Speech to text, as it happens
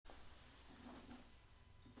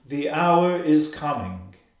The hour is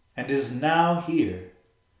coming, and is now here,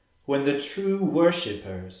 when the true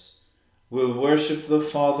worshippers will worship the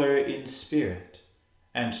Father in spirit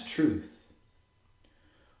and truth.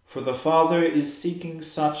 For the Father is seeking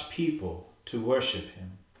such people to worship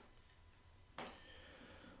him.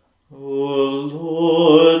 O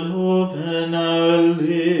Lord, open our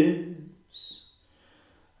lips,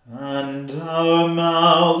 and our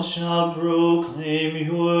mouth shall proclaim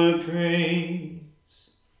your praise.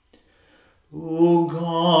 O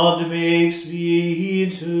God, make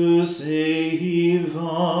speed to save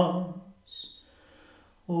us.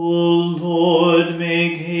 O Lord,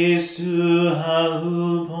 make haste to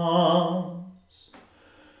help us.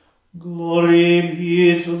 Glory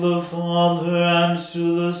be to the Father, and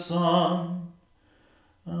to the Son,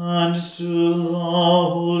 and to the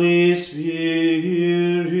Holy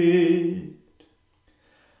Spirit,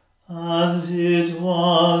 as it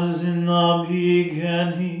was in the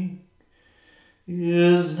beginning,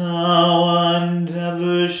 is now, and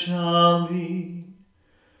ever shall be,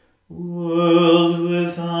 world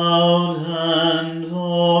without end.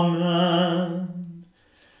 Amen.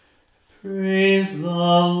 Praise the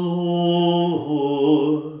Lord.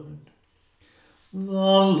 The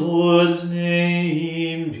Lord's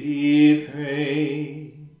name be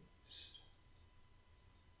praised.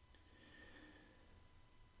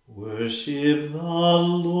 Worship the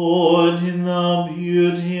Lord in the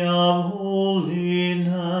beauty of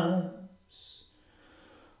holiness.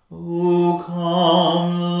 O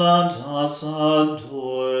come, let us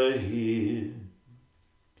adore him.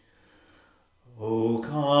 O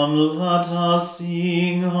come, let us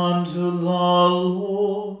sing unto the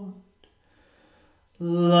Lord.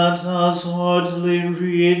 Let us heartily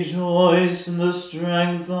rejoice in the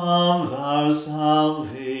strength of our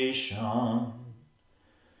salvation.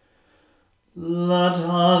 Let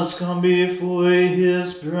us come before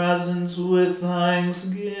his presence with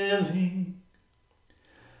thanksgiving,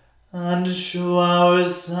 and show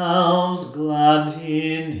ourselves glad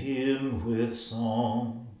in him with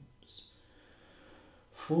songs.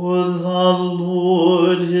 For the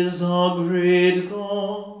Lord is a great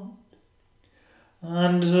God,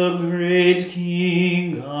 and a great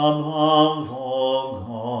King above all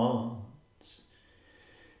gods.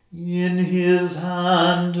 In his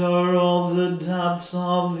hand are all the depths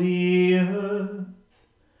of the earth,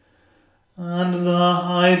 and the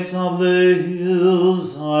heights of the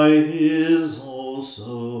hills are his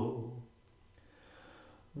also.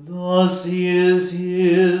 The sea is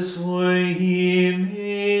his, for he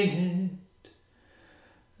made it,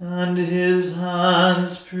 and his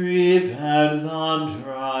hands prepared the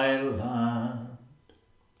dry land.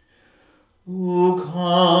 O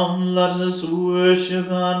come, let us worship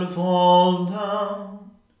and fall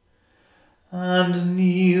down, and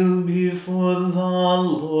kneel before the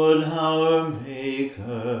Lord our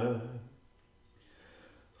Maker.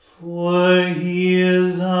 For he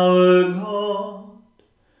is our God,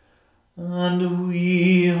 and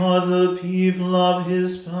we are the people of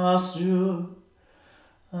his pasture,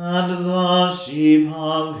 and the sheep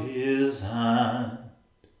of his hand.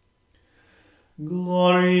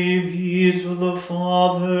 Glory be to the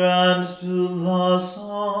Father, and to the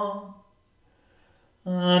Son,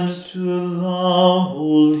 and to the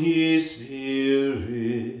Holy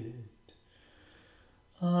Spirit,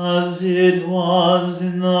 as it was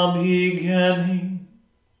in the beginning,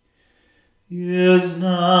 is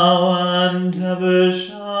now, and ever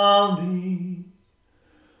shall be,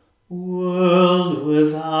 world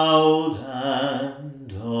without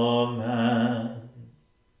end. Amen.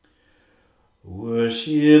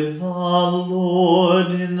 Worship the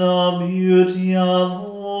Lord in the beauty of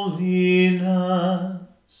holiness.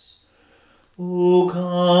 O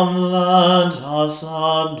come, let us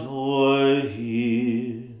adore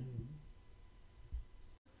him.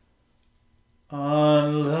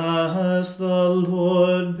 Unless the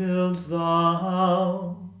Lord builds the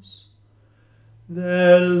house,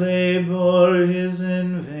 their labor is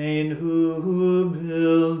in vain who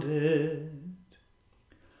build it.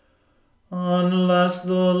 Unless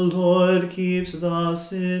the Lord keeps the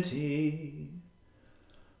city,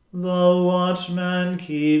 the watchman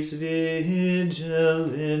keeps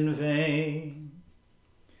vigil in vain.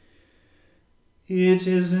 It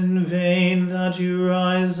is in vain that you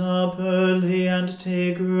rise up early and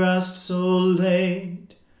take rest so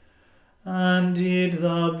late, and eat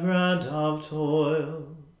the bread of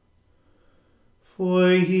toil.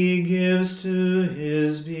 For he gives to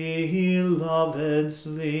his beloved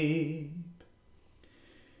sleep.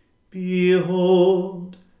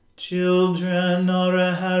 Behold, children are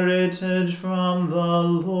a heritage from the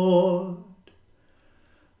Lord,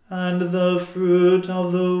 and the fruit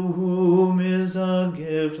of the womb is a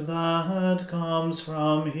gift that comes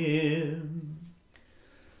from him.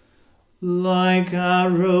 Like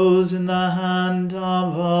arrows in the hand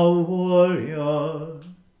of a warrior,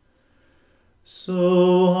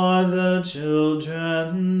 so are the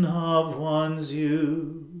children of one's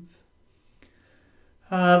youth.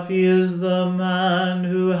 Happy is the man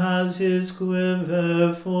who has his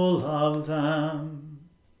quiver full of them.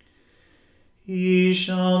 He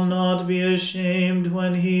shall not be ashamed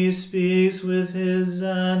when he speaks with his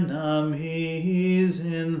enemies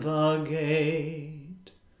in the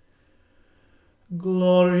gate.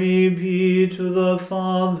 Glory be to the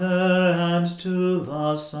Father and to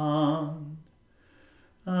the Son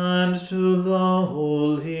and to the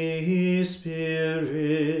Holy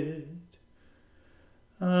Spirit,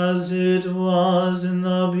 as it was in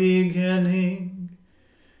the beginning,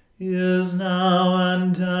 is now,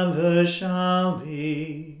 and ever shall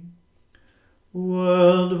be,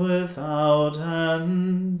 world without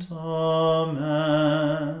end.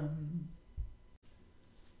 Amen.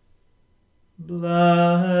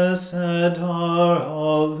 Blessed are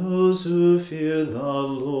all those who fear the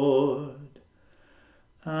Lord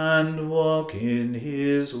and walk in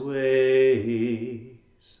his ways.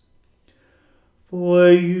 For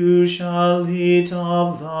you shall eat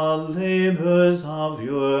of the labors of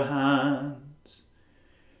your hands.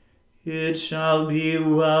 It shall be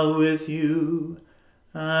well with you,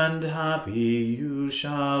 and happy you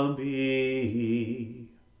shall be.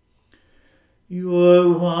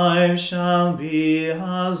 Your wife shall be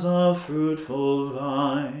as a fruitful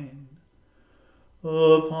vine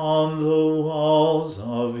upon the walls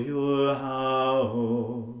of your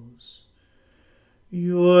house.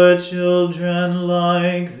 Your children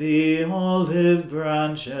like the olive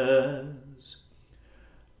branches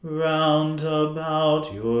round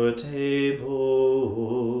about your table.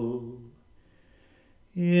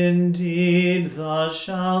 Indeed, thus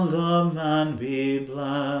shall the man be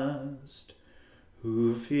blessed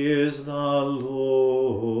who fears the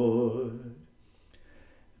Lord.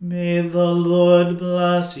 May the Lord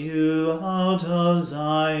bless you out of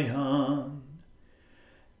Zion.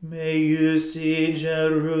 May you see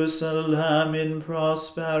Jerusalem in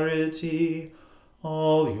prosperity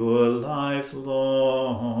all your life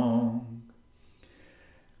long.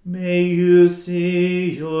 May you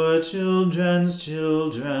see your children's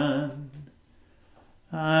children,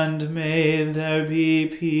 and may there be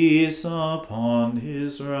peace upon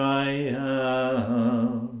Israel.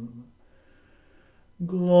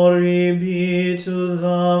 Glory be to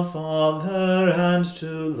the Father, and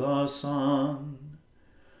to the Son,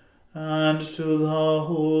 and to the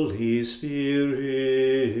Holy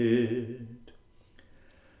Spirit,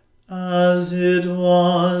 as it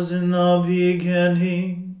was in the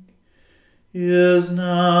beginning, is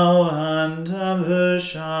now, and ever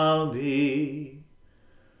shall be,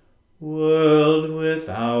 world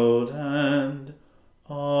without end.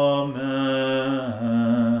 Amen.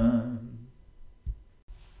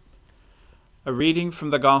 A reading from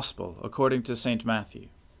the Gospel according to St. Matthew.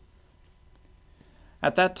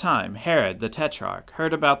 At that time Herod the Tetrarch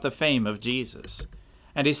heard about the fame of Jesus,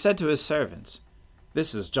 and he said to his servants,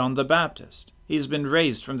 "This is John the Baptist. He has been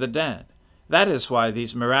raised from the dead. That is why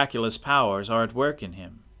these miraculous powers are at work in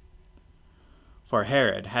him." For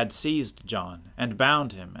Herod had seized John, and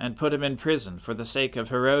bound him, and put him in prison for the sake of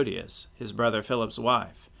Herodias, his brother Philip's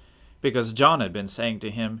wife, because John had been saying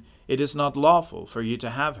to him, "It is not lawful for you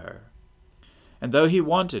to have her." And though he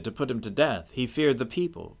wanted to put him to death, he feared the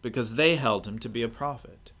people, because they held him to be a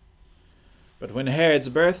prophet. But when Herod's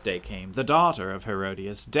birthday came, the daughter of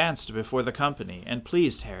Herodias danced before the company, and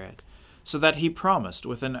pleased Herod, so that he promised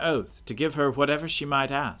with an oath to give her whatever she might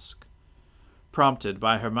ask. Prompted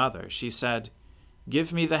by her mother, she said,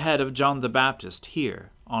 "Give me the head of John the Baptist here,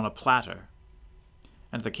 on a platter."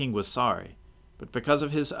 And the king was sorry, but because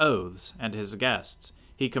of his oaths and his guests,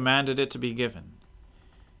 he commanded it to be given.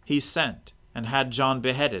 He sent, and had John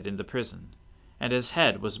beheaded in the prison, and his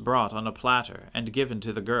head was brought on a platter and given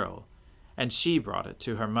to the girl, and she brought it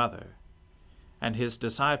to her mother. And his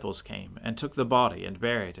disciples came and took the body and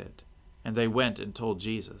buried it, and they went and told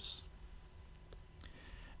Jesus.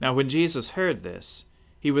 Now when Jesus heard this,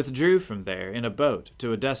 he withdrew from there in a boat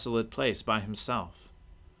to a desolate place by himself.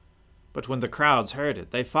 But when the crowds heard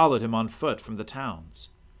it, they followed him on foot from the towns.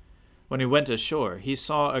 When he went ashore, he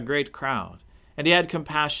saw a great crowd, and he had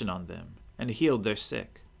compassion on them, and healed their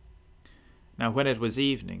sick. Now when it was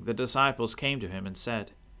evening, the disciples came to him and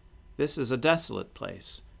said, "This is a desolate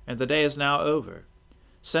place, and the day is now over.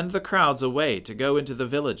 Send the crowds away to go into the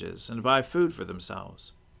villages and buy food for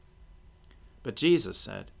themselves." But Jesus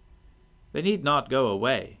said, They need not go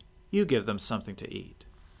away. You give them something to eat."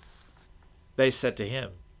 They said to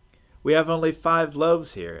him, "We have only 5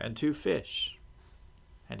 loaves here and 2 fish."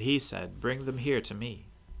 And he said, "Bring them here to me."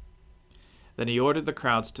 Then he ordered the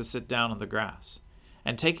crowds to sit down on the grass.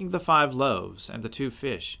 And taking the 5 loaves and the 2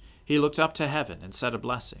 fish, he looked up to heaven and said a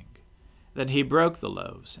blessing. Then he broke the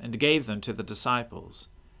loaves and gave them to the disciples,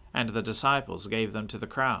 and the disciples gave them to the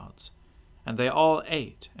crowds. And they all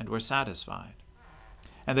ate and were satisfied.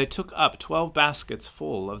 And they took up 12 baskets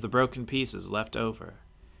full of the broken pieces left over.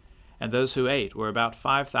 And those who ate were about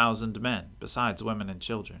 5,000 men, besides women and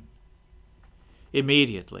children.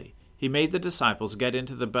 Immediately he made the disciples get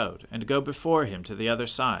into the boat and go before him to the other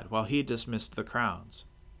side, while he dismissed the crowds.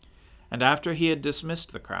 And after he had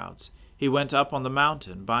dismissed the crowds, he went up on the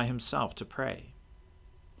mountain by himself to pray.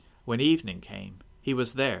 When evening came, he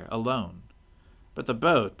was there alone. But the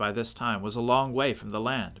boat by this time was a long way from the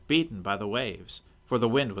land, beaten by the waves, for the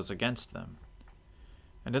wind was against them.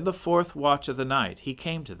 And in the 4th watch of the night he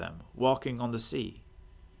came to them, walking on the sea.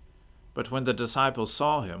 But when the disciples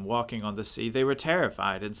saw him walking on the sea, they were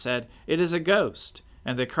terrified and said, "It is a ghost,"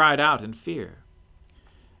 and they cried out in fear.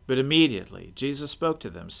 But immediately Jesus spoke to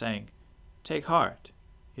them, saying, "Take heart,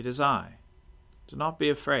 it is I. Do not be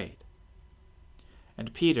afraid."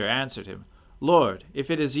 And Peter answered him, "Lord,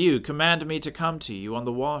 if it is you, command me to come to you on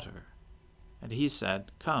the water." And he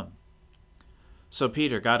said, "Come." So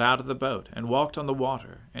Peter got out of the boat and walked on the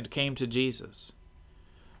water and came to Jesus.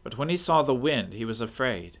 But when he saw the wind, he was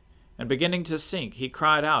afraid, and beginning to sink, he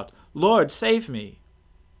cried out, "Lord, save me!"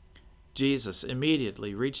 Jesus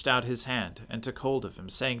immediately reached out his hand and took hold of him,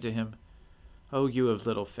 saying to him, "O you of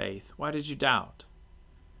little faith, why did you doubt?"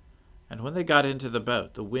 And when they got into the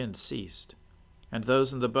boat, the wind ceased, and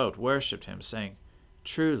those in the boat worshipped him, saying,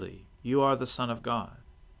 "Truly, you are the Son of God."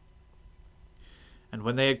 And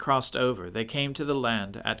when they had crossed over, they came to the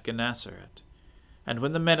land at Gennesaret. And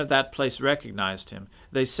when the men of that place recognized him,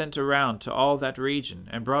 they sent around to all that region,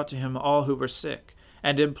 and brought to him all who were sick,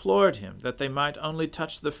 and implored him that they might only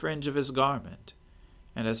touch the fringe of his garment.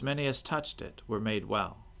 And as many as touched it were made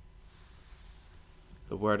well.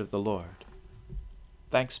 The word of the Lord.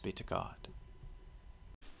 Thanks be to God.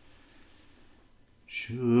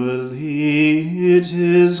 Surely it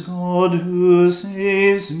is God who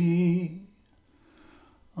saves me.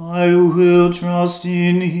 I will trust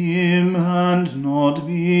in him and not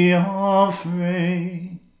be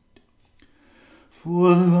afraid.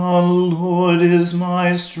 For the Lord is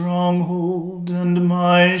my stronghold and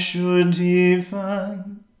my sure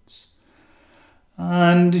defense,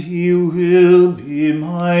 and he will be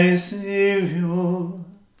my Saviour.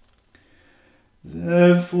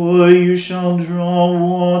 Therefore you shall draw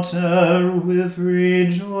water with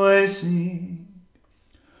rejoicing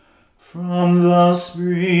from the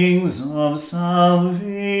springs of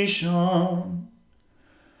salvation.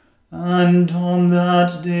 And on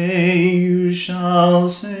that day you shall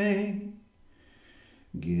say,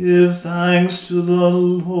 "Give thanks to the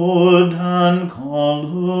Lord and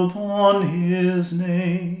call upon his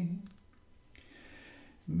name.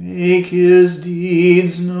 Make his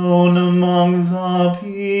deeds known among the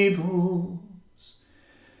peoples.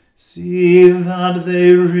 See that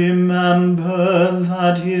they remember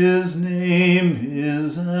that his name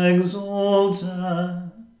is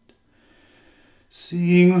exalted.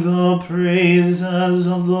 Sing the praises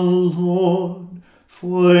of the Lord,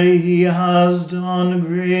 for he has done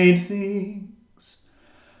great things,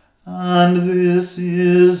 and this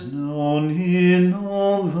is known in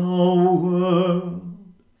all the world.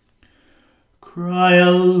 Cry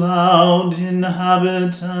aloud,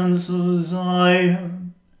 inhabitants of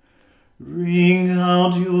Zion. Ring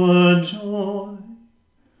out your joy,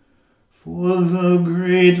 for the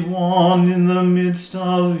great one in the midst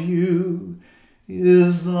of you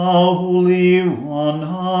is the Holy One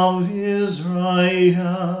of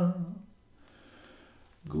Israel.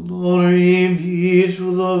 Glory be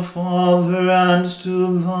to the Father and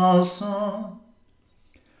to the Son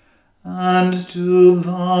and to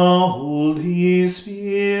the Holy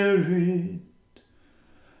Spirit,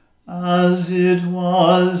 as it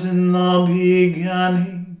was in the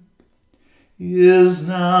beginning, is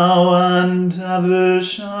now, and ever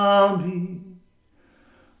shall be,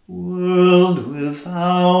 world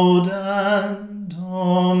without end.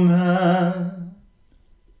 Amen.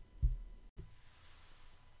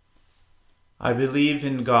 I believe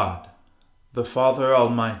in God, the Father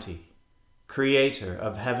Almighty, Creator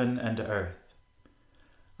of heaven and earth.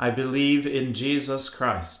 I believe in Jesus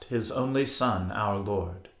Christ, his only Son, our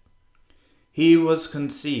Lord. He was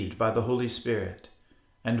conceived by the Holy Spirit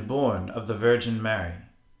and born of the Virgin Mary.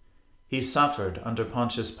 He suffered under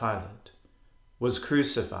Pontius Pilate, was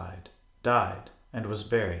crucified, died, and was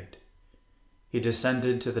buried. He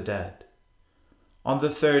descended to the dead. On the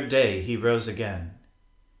third day he rose again.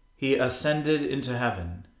 He ascended into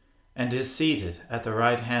heaven, and is seated at the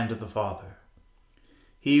right hand of the Father.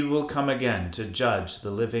 He will come again to judge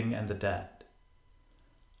the living and the dead.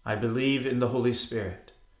 I believe in the Holy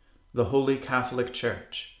Spirit, the Holy Catholic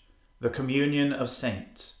Church, the communion of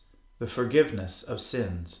saints, the forgiveness of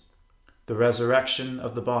sins, the resurrection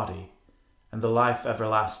of the body, and the life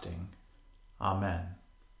everlasting. Amen.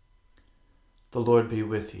 The Lord be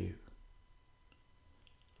with you.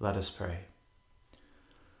 Let us pray.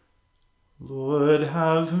 Lord,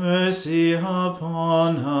 have mercy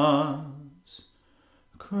upon us.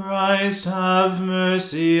 Christ, have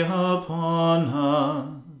mercy upon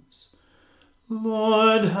us.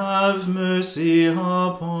 Lord, have mercy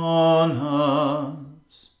upon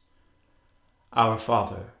us. Our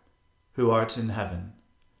Father, who art in heaven,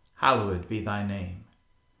 hallowed be thy name.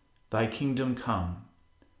 Thy kingdom come,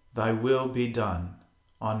 thy will be done,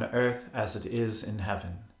 on earth as it is in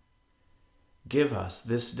heaven. Give us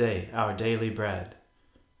this day our daily bread,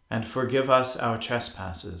 and forgive us our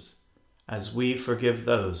trespasses, as we forgive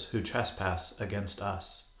those who trespass against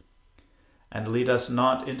us. And lead us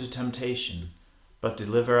not into temptation, but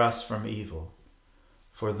deliver us from evil.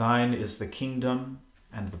 For thine is the kingdom,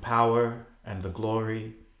 and the power, and the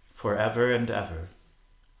glory, forever and ever.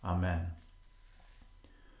 Amen.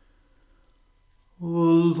 O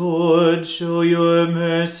Lord, show your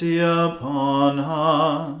mercy upon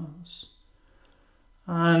us,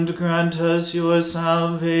 and grant us your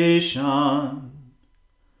salvation.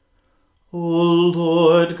 O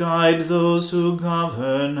Lord, guide those who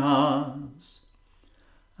govern us,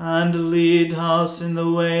 and lead us in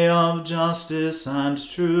the way of justice and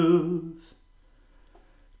truth.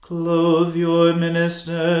 Clothe your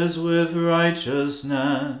ministers with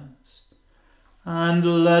righteousness,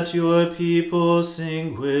 and let your people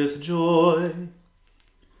sing with joy.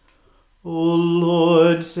 O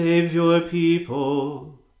Lord, save your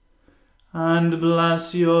people, and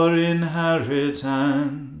bless your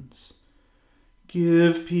inheritance.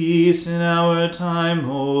 Give peace in our time,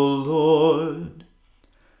 O Lord,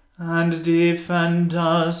 and defend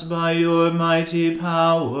us by your mighty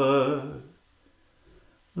power.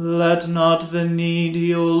 Let not the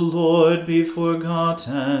needy, O Lord, be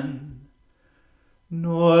forgotten,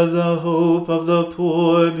 nor the hope of the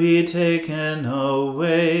poor be taken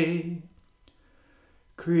away.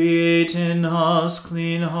 Create in us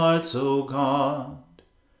clean hearts, O God,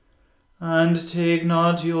 and take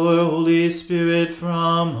not your Holy Spirit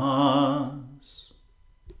from us.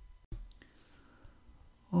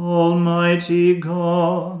 Almighty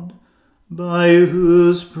God, by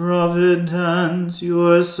whose providence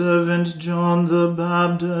your servant John the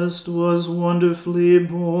Baptist was wonderfully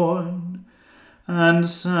born, and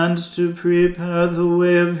sent to prepare the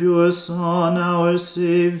way of your Son, our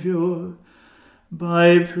Saviour,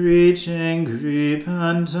 by preaching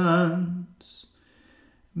repentance.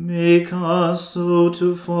 Make us so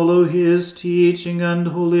to follow his teaching and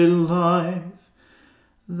holy life,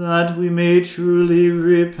 that we may truly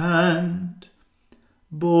repent,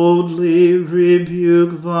 boldly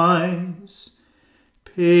rebuke vice,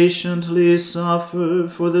 patiently suffer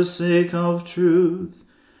for the sake of truth,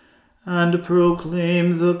 and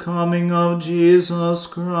proclaim the coming of Jesus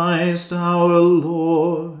Christ our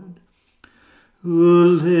Lord, who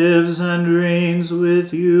lives and reigns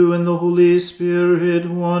with you in the Holy Spirit,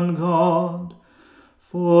 one God,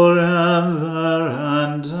 forever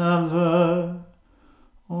and ever.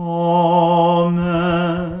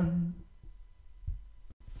 Amen.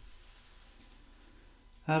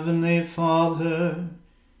 Heavenly Father,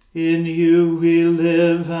 in you we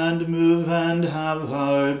live and move and have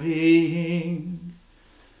our being.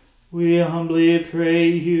 We humbly pray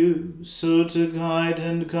you so to guide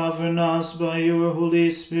and govern us by your Holy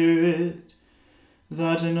Spirit,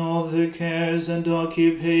 that in all the cares and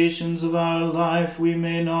occupations of our life we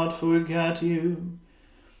may not forget you,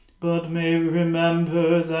 but may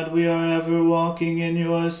remember that we are ever walking in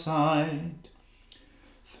your sight.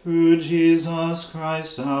 Through Jesus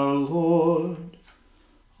Christ our Lord.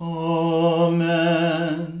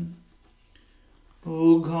 Amen.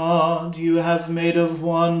 O God, you have made of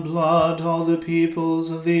one blood all the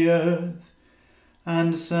peoples of the earth,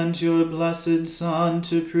 and sent your blessed Son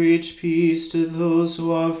to preach peace to those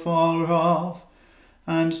who are far off,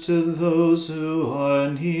 and to those who are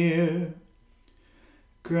near.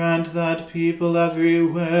 Grant that people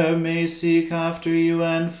everywhere may seek after you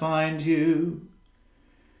and find you.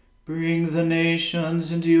 Bring the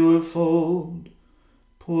nations into your fold.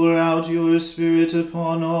 Pour out your Spirit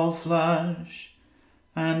upon all flesh,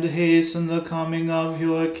 and hasten the coming of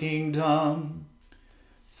your kingdom.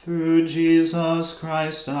 Through Jesus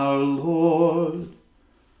Christ our Lord.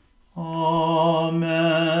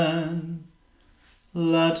 Amen.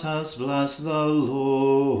 Let us bless the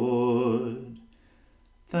Lord.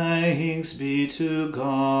 Thanks be to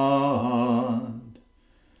God.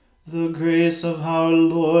 The grace of our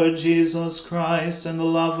Lord Jesus Christ and the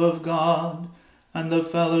love of God and the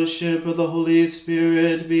fellowship of the Holy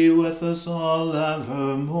Spirit be with us all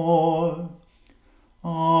evermore.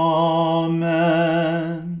 Amen.